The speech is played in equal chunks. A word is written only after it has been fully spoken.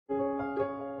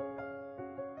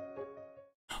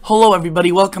Hello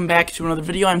everybody, welcome back to another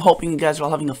video. I'm hoping you guys are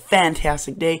all having a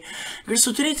fantastic day. Okay,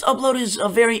 so today's upload is a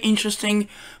very interesting,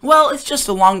 well, it's just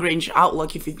a long-range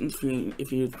outlook if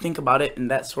you think about it in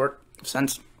that sort of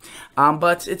sense.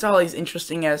 But it's always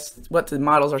interesting as what the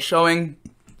models are showing.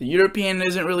 The European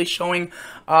isn't really showing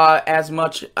as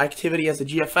much activity as the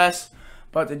GFS.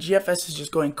 But the GFS is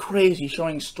just going crazy,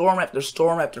 showing storm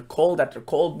after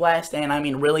cold blast, and I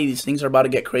mean, really, these things are about to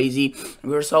get crazy.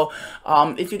 So,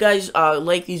 if you guys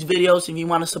like these videos, if you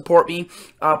want to support me,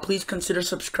 please consider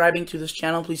subscribing to this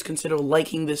channel. Please consider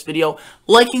liking this video.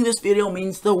 Liking this video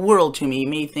means the world to me. You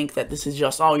may think that this is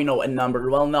just, oh, you know, a number.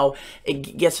 Well, no,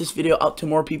 it gets this video out to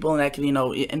more people, and that can, you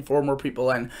know, inform more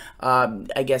people and,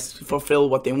 I guess, fulfill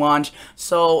what they want.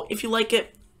 So, if you like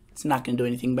it, it's not going to do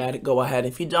anything bad. Go ahead.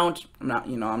 If you don't, I'm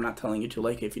not telling you to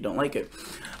like it if you don't like it.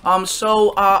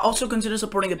 Also consider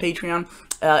supporting the Patreon.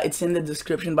 It's in the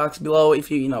description box below.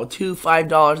 If you, $2,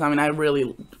 $5, I mean, I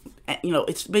really,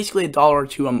 it's basically $1 or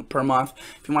 $2 per month.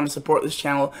 If you want to support this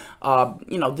channel,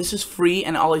 this is free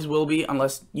and always will be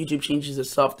unless YouTube changes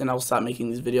its stuff. Then I'll stop making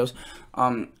these videos.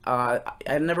 I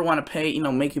never want to pay,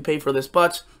 make you pay for this,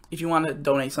 but if you want to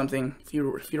donate something, if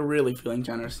you're really feeling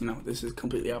generous, this is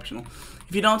completely optional.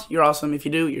 If you don't, you're awesome. If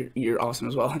you do, you're awesome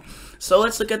as well. So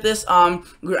let's look at this, and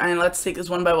let's take this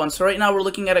one by one. So right now we're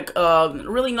looking at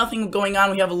really nothing going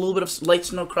on. We have a little bit of light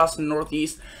snow across the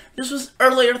northeast. This was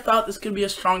earlier thought this could be a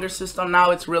stronger system.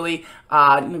 Now it's really,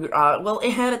 well,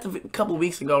 it had it a couple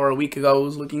weeks ago or a week ago. It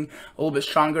was looking a little bit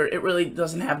stronger. It really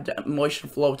doesn't have moisture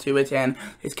flow to it, and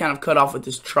it's kind of cut off with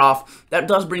this trough. That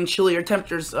does bring chillier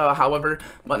temperatures, however,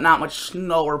 but not much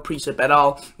snow or precip at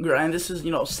all. And this is,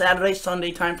 Saturday,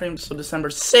 Sunday time frame, so December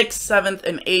 6th, 7th,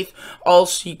 and 8th all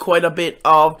see quite a bit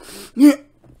of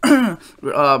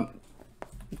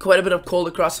cold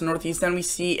across the northeast. Then we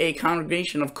see a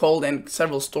congregation of cold and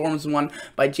several storms, one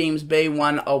by James Bay,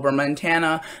 one over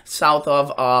Montana, south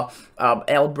of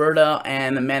Alberta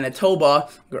and Manitoba,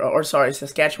 or sorry,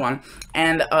 Saskatchewan.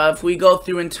 And if we go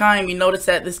through in time, we notice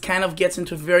that this kind of gets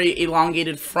into a very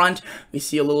elongated front. We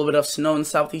see a little bit of snow in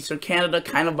southeastern Canada,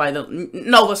 kind of by the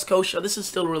Nova Scotia. This is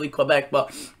still really Quebec,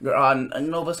 but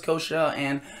Nova Scotia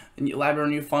and Labrador,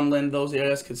 Newfoundland, those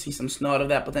areas could see some snow out of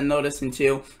that. But then notice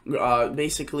into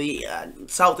basically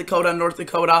South Dakota, North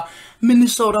Dakota,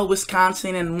 Minnesota,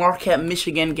 Wisconsin, and Marquette,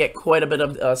 Michigan get quite a bit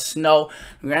of snow.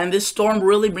 And this storm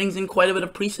really brings in quite a bit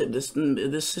of precip.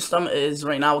 This system is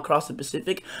right now across the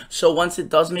Pacific. So once it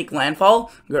does make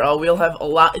landfall, we'll have a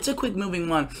lot. It's a quick moving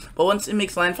one, but once it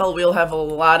makes landfall, we'll have a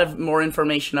lot of more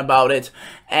information about it.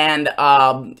 And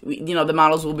the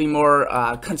models will be more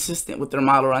consistent with their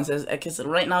model runs. Because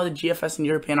right now the GFS and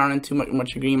European aren't in too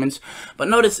much agreements. But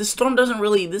notice this storm doesn't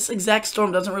really, this exact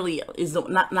storm doesn't really, is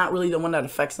not really the one that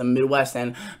affects the Midwest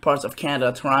and parts of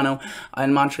Canada, Toronto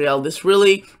and Montreal. This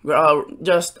really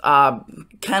just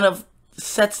kind of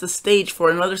sets the stage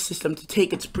for another system to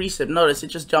take its precip. Notice it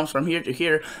just jumps from here to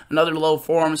here, another low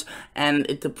forms, and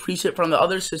the precip from the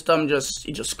other system just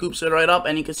scoops it right up,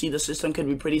 and you can see the system could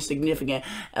be pretty significant,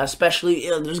 especially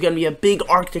there's going to be a big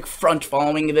Arctic front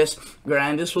following this,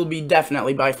 and this will be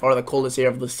definitely by far the coldest air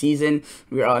of the season.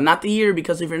 Not the year,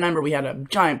 because if you remember, we had a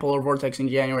giant polar vortex in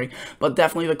January, but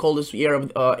definitely the coldest air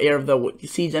of the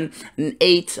season. An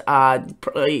 8,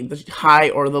 the high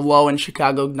or the low in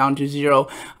Chicago down to 0.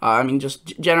 I mean, just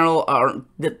general,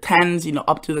 the 10s,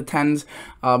 up to the 10s,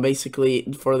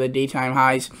 basically for the daytime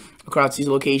highs across these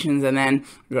locations, and then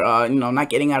not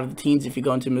getting out of the teens if you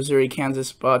go into Missouri,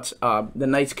 Kansas, but the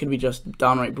nights could be just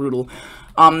downright brutal.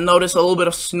 Notice a little bit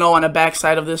of snow on the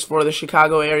backside of this for the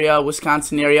Chicago area,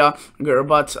 Wisconsin area,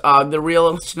 but the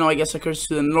real snow, I guess, occurs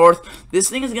to the north. This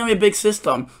thing is going to be a big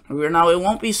system. Now, it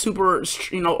won't be super,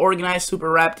 organized,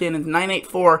 super wrapped in. It's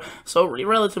 984, so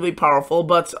relatively powerful,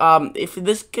 but if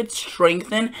this could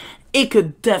strengthen, it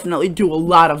could definitely do a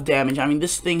lot of damage. I mean,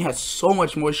 this thing has so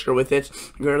much moisture with it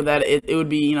that it would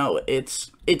be,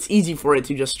 it's easy for it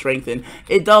to just strengthen.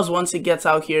 It does once it gets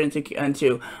out here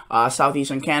into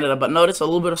southeastern Canada, but notice a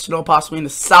little bit of snow possibly in the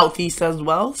southeast as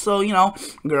well. So,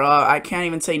 I can't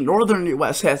even say northern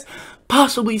U.S. has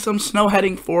possibly some snow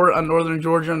heading for northern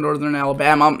Georgia, northern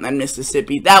Alabama, and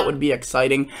Mississippi. That would be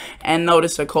exciting. And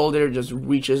notice the cold air just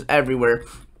reaches everywhere.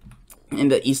 in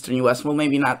the eastern U.S. Well,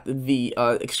 maybe not the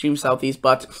extreme southeast,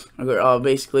 but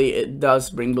basically it does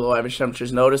bring below average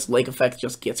temperatures. Notice lake effect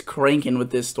just gets cranking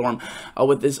with this storm,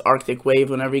 with this Arctic wave.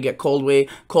 Whenever you get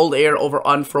cold air over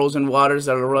unfrozen waters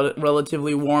that are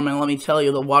relatively warm, and let me tell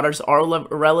you, the waters are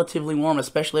relatively warm,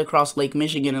 especially across Lake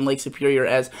Michigan and Lake Superior,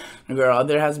 as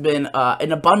there has been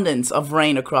an abundance of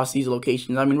rain across these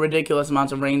locations. I mean, ridiculous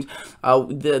amounts of rain.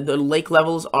 The lake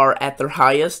levels are at their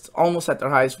highest, almost at their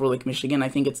highest for Lake Michigan. I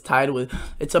think it's tied with,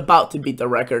 it's about to beat the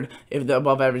record if the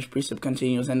above average precip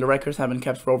continues, and the records have been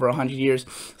kept for over 100 years.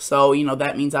 So, you know,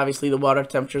 that means obviously the water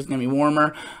temperature is going to be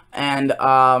warmer, and,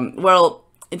 well,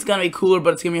 it's going to be cooler,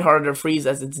 but it's going to be harder to freeze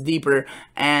as it's deeper,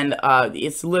 and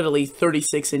it's literally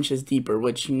 36 inches deeper,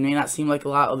 which may not seem like a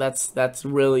lot. That's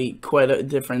really quite a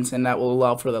difference, and that will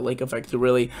allow for the lake effect to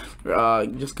really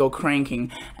just go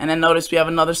cranking. And then notice we have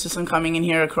another system coming in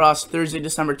here across Thursday,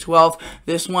 December 12th.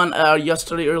 This one,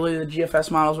 yesterday earlier, the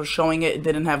GFS models were showing it. It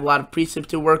didn't have a lot of precip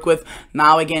to work with.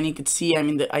 Now, again, you can see, I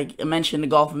mean, I mentioned the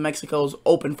Gulf of Mexico is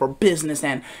open for business,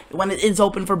 and when it is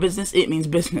open for business, it means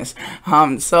business.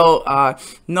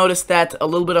 Notice that a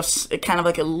little bit of kind of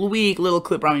like a weak little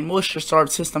clip around moisture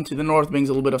starved system to the north brings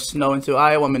a little bit of snow into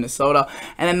Iowa, Minnesota,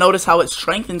 and then notice how it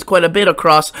strengthens quite a bit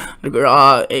across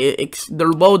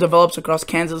the low develops across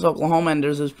Kansas, Oklahoma, and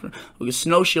there's this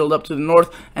snow shield up to the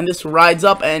north, and this rides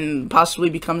up and possibly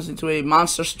becomes into a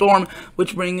monster storm,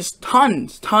 which brings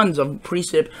tons of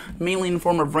precip, mainly in the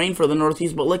form of rain for the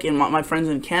northeast. But look at my friends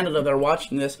in Canada, they're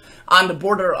watching this on the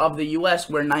border of the U.S.,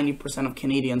 where 90% of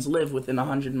Canadians live within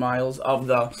 100 miles of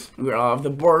the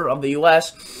border of the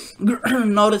U.S.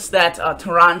 Notice that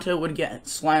Toronto would get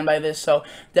slammed by this, so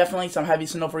definitely some heavy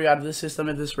snow for you out of the system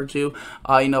if this were to,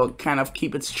 you know, kind of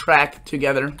keep its track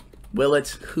together. Will it?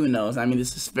 Who knows? I mean,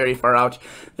 this is very far out.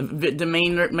 The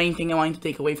main thing I want to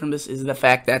take away from this is the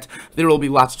fact that there will be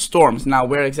lots of storms. Now,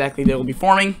 where exactly they will be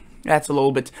forming, that's a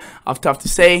little bit tough to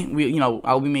say.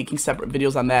 I'll be making separate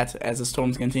videos on that as the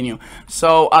storms continue.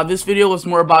 So this video was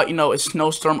more about, you know, a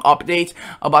snowstorm update,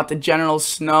 about the general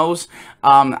snows.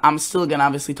 I'm still gonna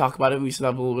obviously talk about it. We still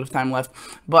have a little bit of time left,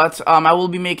 but I will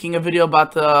be making a video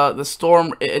about the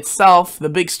storm itself, the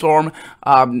big storm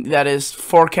that is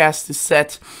forecast to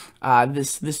set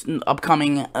this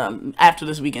upcoming after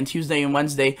this weekend, Tuesday and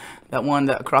Wednesday. That one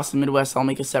that across the Midwest, I'll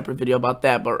make a separate video about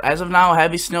that. But as of now,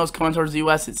 heavy snow is coming towards the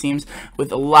U.S., it seems,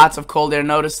 with lots of cold air.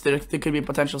 Notice there could be a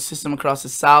potential system across the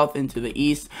south into the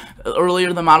east.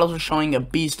 Earlier, the models were showing a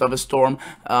beast of a storm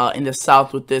in the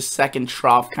south with this second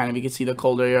trough. Kind of, you can see the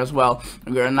colder air as well.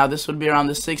 Now, this would be around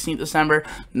the 16th December.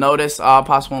 Notice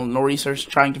possible nor'easters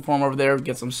trying to form over there,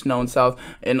 get some snow in south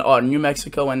in New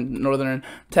Mexico and northern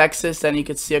Texas. Then you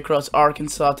could see across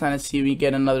Arkansas, Tennessee, we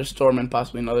get another storm and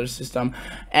possibly another system,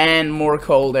 and more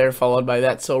cold air followed by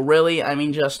that. So really, I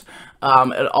mean, just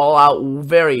an all-out,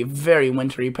 very, very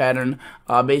wintry pattern.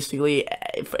 Basically,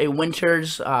 a winter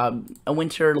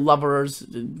lover's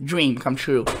dream come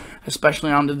true, especially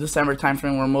around the December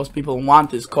timeframe where most people want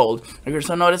this cold. Okay,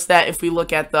 so notice that if we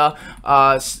look at the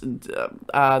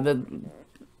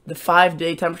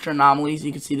 5-day temperature anomalies,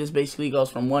 you can see this basically goes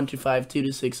from 1 to 5, 2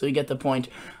 to 6, so you get the point.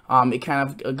 It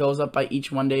kind of goes up by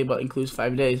each 1 day, but includes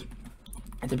 5 days.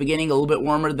 At the beginning, a little bit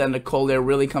warmer, then the cold air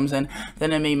really comes in.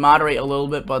 Then it may moderate a little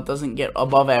bit, but doesn't get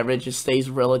above average. It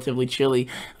stays relatively chilly,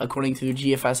 according to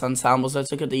GFS ensembles.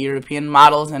 Let's look at the European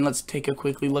models, and let's take a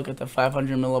quickly look at the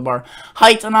 500 millibar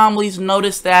height anomalies.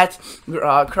 Notice that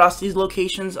across these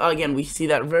locations, again, we see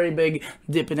that very big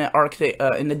dip in the Arctic,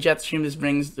 in the jet stream. This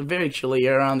brings very chilly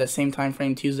air around that same time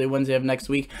frame, Tuesday, Wednesday of next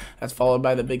week. That's followed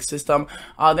by the big system.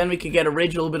 Then we could get a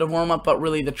ridge, a little bit of warm up, but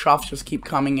really the troughs just keep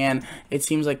coming in. It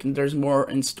seems like there's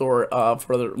more in store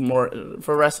for the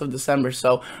rest of December.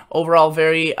 So overall,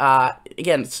 very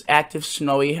again, it's active,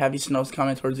 snowy, heavy snows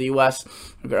coming towards the U.S.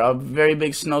 Very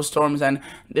big snowstorms, and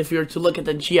if you were to look at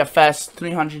the GFS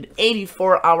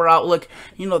 384-hour outlook,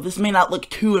 you know, this may not look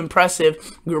too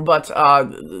impressive, but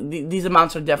these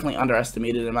amounts are definitely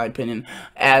underestimated in my opinion,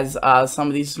 as some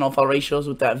of these snowfall ratios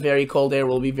with that very cold air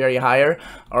will be very higher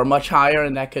or much higher,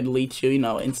 and that could lead to, you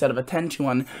know, instead of a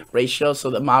 10-to-1 ratio,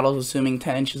 so the model's assuming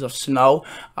 10 inches of snow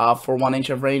for 1 inch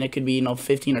of rain, it could be, you know,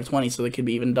 15 or 20, so it could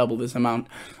be even double this amount.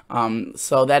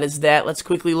 So that is that. Let's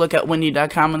quickly look at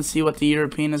windy.com and see what the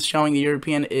European is showing. The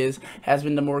European has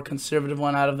been the more conservative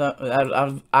one out of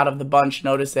the bunch.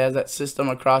 Notice it has that system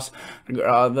across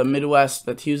the Midwest,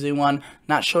 the Tuesday one,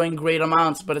 not showing great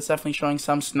amounts, but it's definitely showing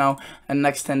some snow. And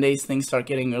next 10 days, things start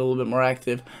getting a little bit more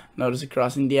active. Notice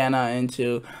across Indiana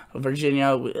into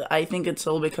Virginia. I think it's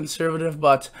a little bit conservative,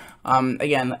 but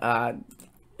again,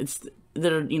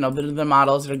 the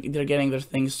models, they're getting their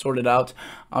things sorted out.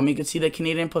 You can see that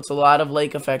Canadian puts a lot of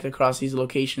lake effect across these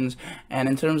locations. And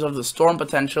in terms of the storm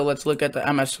potential, let's look at the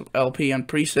MSLP and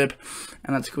precip,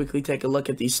 and let's quickly take a look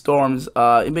at these storms.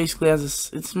 It basically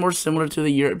it's more similar to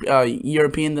the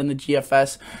European than the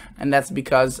GFS, and that's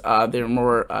because they're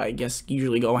more, I guess,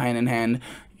 usually go hand in hand.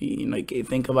 You know, you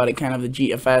think about it, kind of the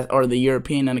GFS or the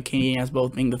European and the Canadian as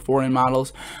both being the foreign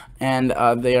models, and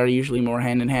they are usually more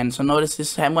hand in hand. So notice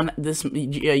this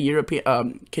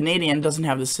European Canadian doesn't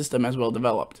have the system as well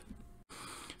developed.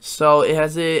 So it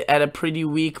has it at a pretty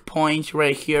weak point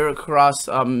right here across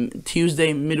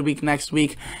Tuesday, midweek next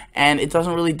week, and it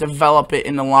doesn't really develop it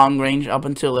in the long range up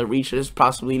until it reaches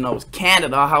possibly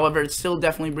Canada. However, it still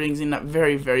definitely brings in that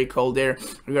very, very cold air.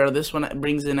 Regarding this one, it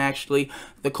brings in actually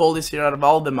the coldest air out of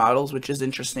all the models, which is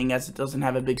interesting as it doesn't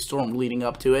have a big storm leading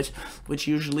up to it, which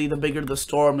usually the bigger the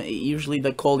storm, usually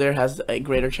the cold air has a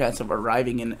greater chance of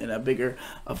arriving in a bigger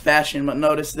fashion. But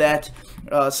notice that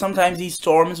sometimes these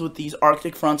storms with these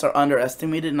Arctic fronts are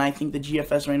underestimated, and I think the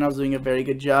GFS right now is doing a very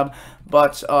good job.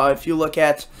 But if you look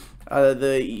at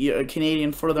the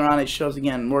Canadian further on, it shows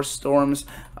again more storms,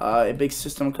 a big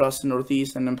system across the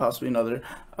northeast, and then possibly another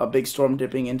big storm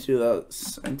dipping into the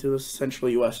central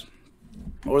U.S.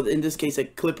 Or in this case, a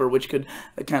clipper, which could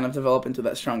kind of develop into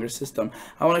that stronger system.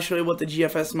 I want to show you what the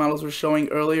GFS models were showing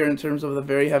earlier in terms of the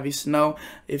very heavy snow.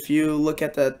 If you look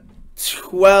at the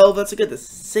 12, let's look at the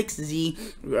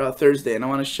 6Z Thursday, and I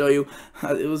want to show you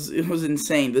it was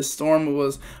insane. This storm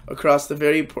was across the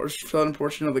very southern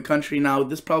portion of the country. Now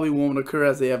this probably won't occur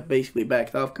as they have basically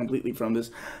backed off completely from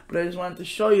this, but I just wanted to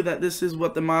show you that this is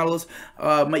what the models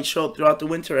might show throughout the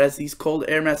winter, as these cold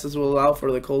air masses will allow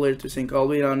for the cold air to sink all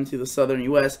the way down into the southern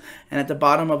U.S. and at the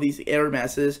bottom of these air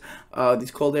masses,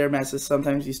 these cold air masses,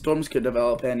 sometimes these storms could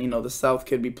develop, and the south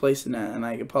could be placed in that. And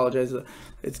I apologize,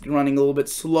 it's running a little bit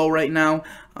slow right now,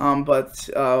 but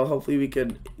hopefully we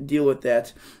could deal with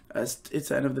that. It's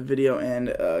the end of the video, and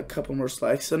a couple more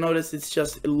slides. So notice it's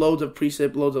just loads of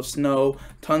precip, loads of snow,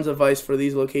 tons of ice for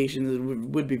these locations. It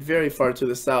would be very far to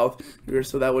the south,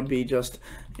 so that would be just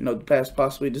past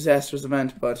possibly disastrous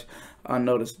event. But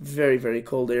notice very, very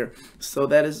cold air. So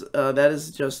that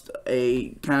is just a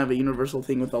kind of a universal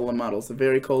thing with all the models. The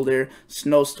very cold air,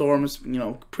 snowstorms,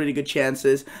 pretty good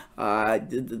chances.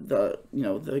 The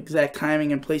exact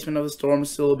timing and placement of the storm is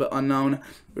still a bit unknown,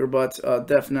 but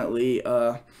definitely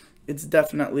it's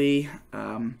definitely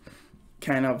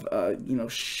kind of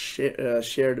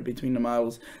shared between the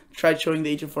models. Tried showing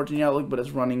the 8 to 14 outlook, but it's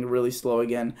running really slow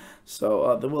again.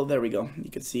 So well, there we go. You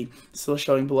can see still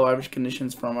showing below average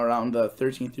conditions from around the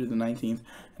 13th through the 19th.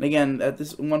 And again, at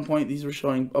this one point, these were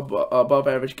showing above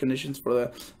average conditions for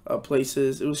the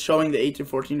places. It was showing the 8 to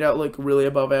 14 outlook really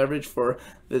above average for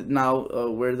the now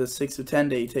where the 6 to 10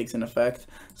 day takes in effect.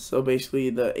 So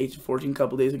basically, the 8 to 14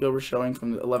 couple days ago were showing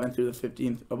from the 11th through the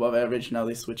 15th above average. Now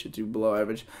they switch it to below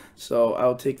average. So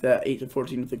I'll take that 8 to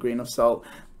 14 with a grain of salt.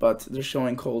 But they're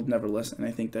showing cold nevertheless, and I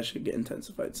think that should get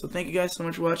intensified. So thank you guys so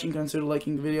much for watching. Consider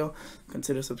liking the video,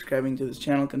 consider subscribing to this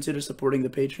channel, consider supporting the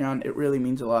Patreon. It really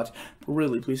means a lot. But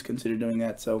really, please consider doing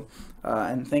that. So,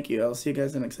 and thank you. I'll see you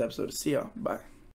guys in the next episode. See y'all. Bye.